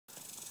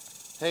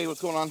Hey,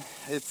 what's going on?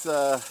 It's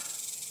Ryan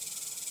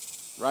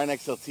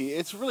XLT.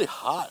 It's really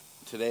hot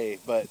today,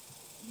 but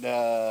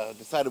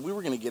decided we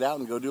were going to get out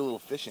and go do a little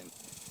fishing.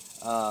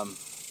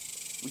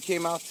 We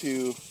came out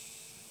to,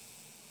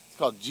 it's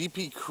called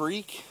GP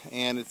Creek,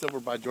 and it's over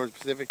by Georgia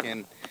Pacific,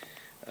 and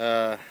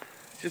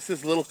just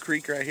this little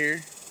creek right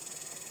here.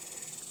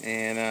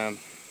 And I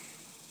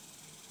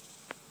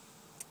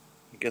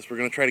guess we're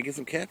going to try to get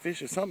some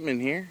catfish or something in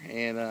here,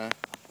 and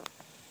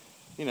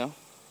you know,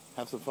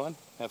 have some fun,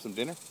 have some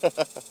dinner.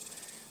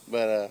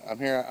 But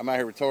I'm out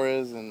here with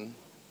Torres, and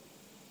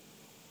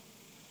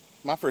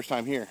my first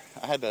time here.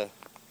 I had to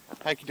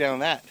hike down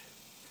that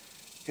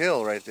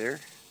hill right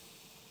there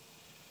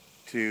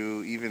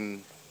to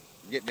even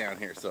get down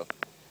here. So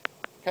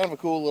kind of a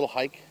cool little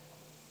hike.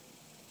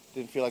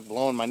 Didn't feel like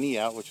blowing my knee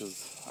out, which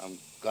was, I'm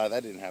glad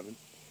that didn't happen.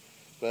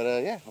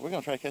 But yeah, we're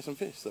gonna try to catch some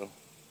fish. So